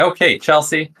Okay,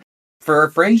 Chelsea. For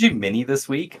Fringey Mini this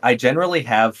week, I generally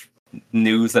have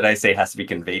news that I say has to be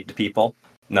conveyed to people.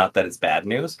 Not that it's bad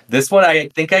news. This one I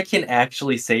think I can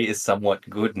actually say is somewhat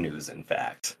good news, in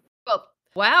fact. Well,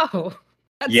 wow.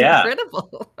 That's Yeah.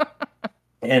 incredible.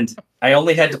 And I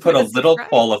only had to put What a a little surprise.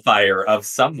 qualifier of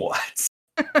somewhat.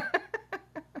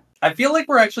 I feel like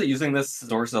we're actually using this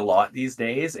source a lot these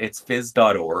days. It's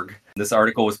phys.org. This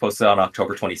article was posted on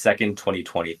October 22nd,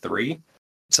 2023.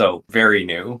 So very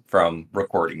new from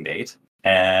recording date.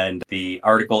 And the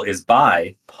article is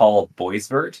by Paul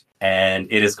Boisvert, and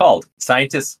it is called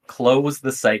Scientists Close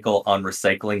the Cycle on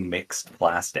Recycling Mixed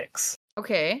Plastics.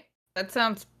 Okay, that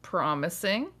sounds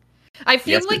promising. I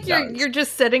feel Yes, like it you're does. you're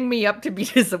just setting me up to be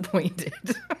disappointed.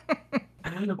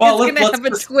 Well, It's gonna have a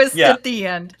twist yeah, at the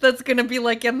end. That's gonna be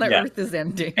like, and the yeah. Earth is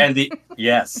ending. And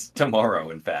yes, tomorrow,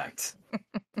 in fact.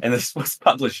 And this was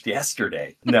published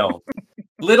yesterday. No.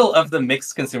 Little of the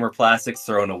mixed consumer plastics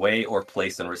thrown away or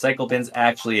placed in recycle bins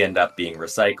actually end up being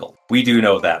recycled. We do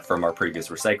know that from our previous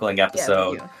recycling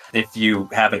episode. Yeah, If you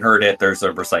haven't heard it, there's a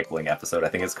recycling episode. I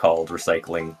think it's called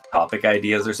Recycling Topic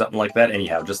Ideas or something like that.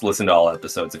 Anyhow, just listen to all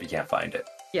episodes if you can't find it.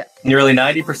 yeah. Nearly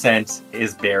 90%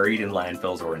 is buried in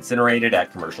landfills or incinerated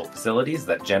at commercial facilities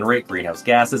that generate greenhouse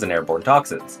gases and airborne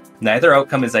toxins. Neither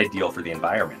outcome is ideal for the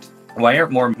environment. Why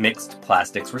aren't more mixed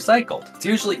plastics recycled? It's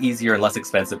usually easier and less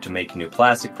expensive to make new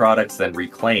plastic products than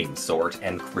reclaim, sort,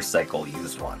 and recycle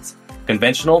used ones.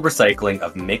 Conventional recycling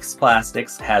of mixed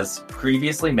plastics has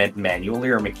previously meant manually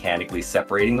or mechanically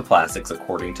separating the plastics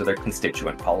according to their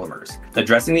constituent polymers.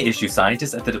 Addressing the issue,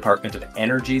 scientists at the Department of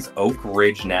Energy's Oak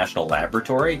Ridge National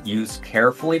Laboratory used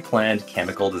carefully planned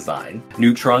chemical design,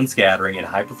 neutron scattering, and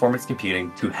high-performance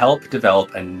computing to help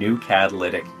develop a new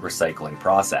catalytic recycling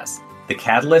process. The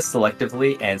catalyst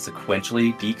selectively and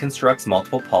sequentially deconstructs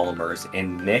multiple polymers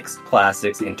in mixed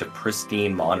plastics into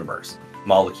pristine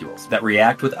molecules that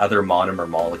react with other monomer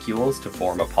molecules to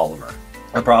form a polymer.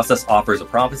 The process offers a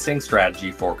promising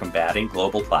strategy for combating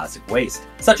global plastic waste,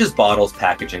 such as bottles,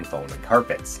 packaging, foam, and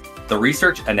carpets. The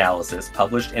research analysis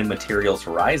published in Materials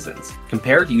Horizons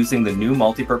compared using the new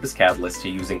multipurpose catalyst to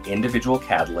using individual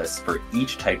catalysts for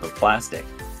each type of plastic.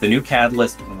 The new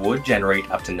catalyst would generate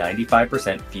up to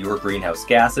 95% fewer greenhouse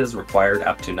gases, required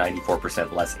up to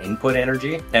 94% less input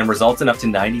energy, and results in up to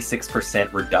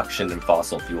 96% reduction in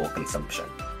fossil fuel consumption.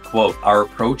 Quote, our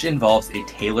approach involves a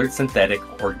tailored synthetic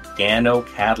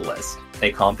organocatalyst,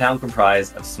 a compound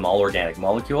comprised of small organic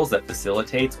molecules that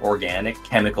facilitates organic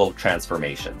chemical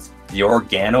transformations. The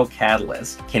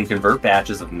organocatalyst can convert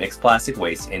batches of mixed plastic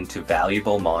waste into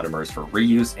valuable monomers for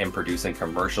reuse in producing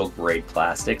commercial-grade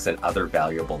plastics and other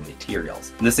valuable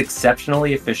materials. This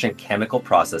exceptionally efficient chemical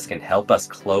process can help us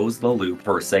close the loop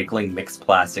for recycling mixed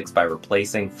plastics by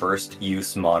replacing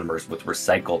first-use monomers with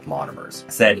recycled monomers,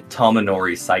 said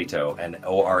Tomonori Saito, an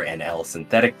ORNL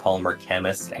synthetic polymer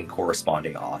chemist and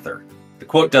corresponding author. The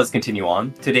quote does continue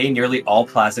on. Today, nearly all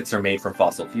plastics are made from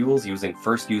fossil fuels using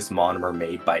first-use monomer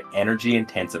made by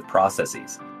energy-intensive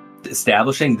processes.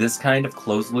 Establishing this kind of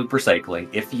closed-loop recycling,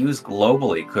 if used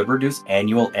globally, could reduce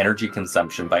annual energy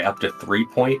consumption by up to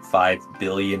 3.5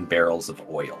 billion barrels of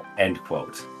oil. End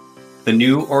quote. The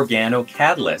new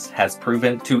organocatalyst has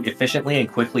proven to efficiently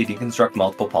and quickly deconstruct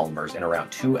multiple polymers in around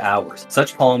 2 hours.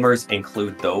 Such polymers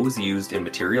include those used in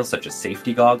materials such as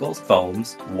safety goggles,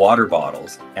 foams, water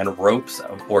bottles, and ropes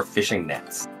or fishing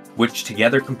nets, which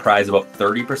together comprise about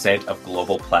 30% of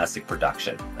global plastic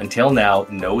production. Until now,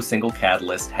 no single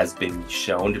catalyst has been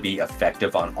shown to be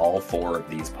effective on all 4 of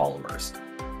these polymers.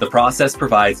 The process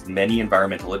provides many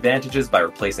environmental advantages by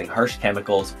replacing harsh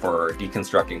chemicals for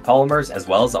deconstructing polymers, as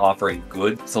well as offering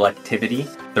good selectivity,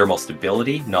 thermal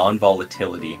stability,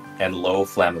 non-volatility, and low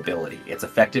flammability. Its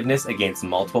effectiveness against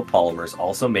multiple polymers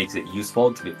also makes it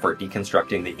useful for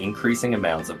deconstructing the increasing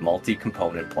amounts of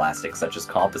multi-component plastics such as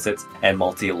composites and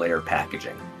multi-layer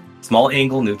packaging. Small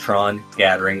angle neutron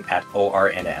scattering at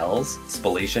ORNL's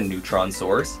spallation neutron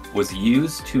source was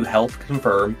used to help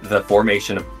confirm the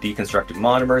formation of deconstructed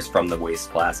monomers from the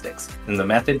waste plastics. And the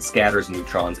method scatters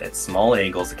neutrons at small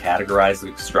angles to categorize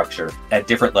the structure at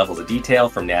different levels of detail,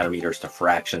 from nanometers to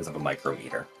fractions of a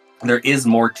micrometer. There is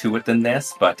more to it than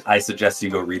this, but I suggest you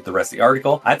go read the rest of the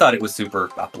article. I thought it was super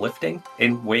uplifting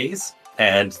in ways,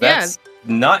 and that's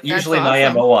not usually my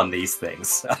MO on these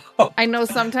things. I know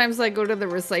sometimes I go to the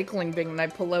recycling bin and I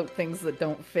pull out things that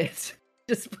don't fit.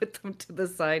 Just put them to the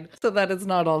side so that it's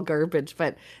not all garbage.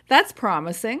 But that's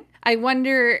promising. I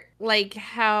wonder, like,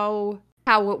 how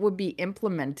it would be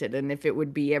implemented, and if it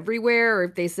would be everywhere, or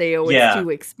if they say, oh, it's too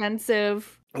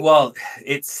expensive. Well,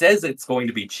 it says it's going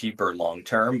to be cheaper long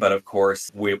term, but of course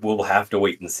we'll have to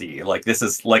wait and see. Like this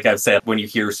is like I've said, when you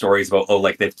hear stories about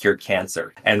like they've cured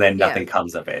cancer and then Yeah. nothing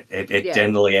comes of it, it Yeah.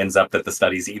 generally ends up that the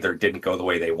studies either didn't go the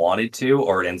way they wanted to,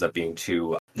 or it ends up being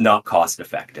too not cost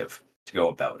effective to go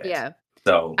about it. Yeah.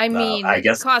 So I I mean,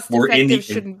 guess cost we're in effective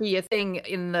the shouldn't be a thing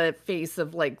in the face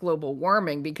of like global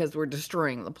warming because we're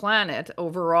destroying the planet.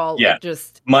 Overall, yeah, it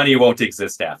just money won't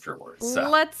exist afterwards. So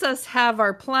lets us have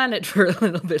our planet for a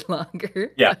little bit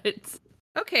longer. yeah, But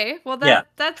okay, well yeah.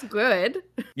 that's good.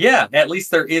 Yeah, at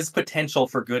least there is potential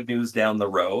for good news down the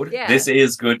road. This Yeah.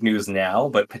 is good news now,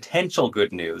 but potential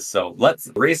good news. So let's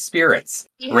raise spirits.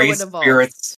 See how it Raise evolves.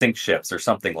 spirits, sink ships, or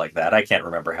something like that. I can't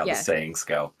remember how the Yeah. sayings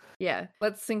go. Yeah.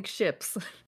 Let's sink ships. I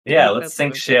Yeah, think let's that's what sink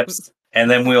it goes. ships,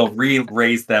 and then we'll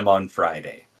raise them on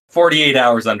Friday. 48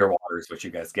 hours underwater is what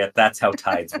you guys get. That's how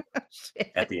tides work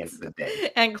at the end of the day.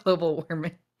 And global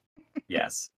warming.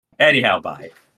 Yes. Anyhow, bye.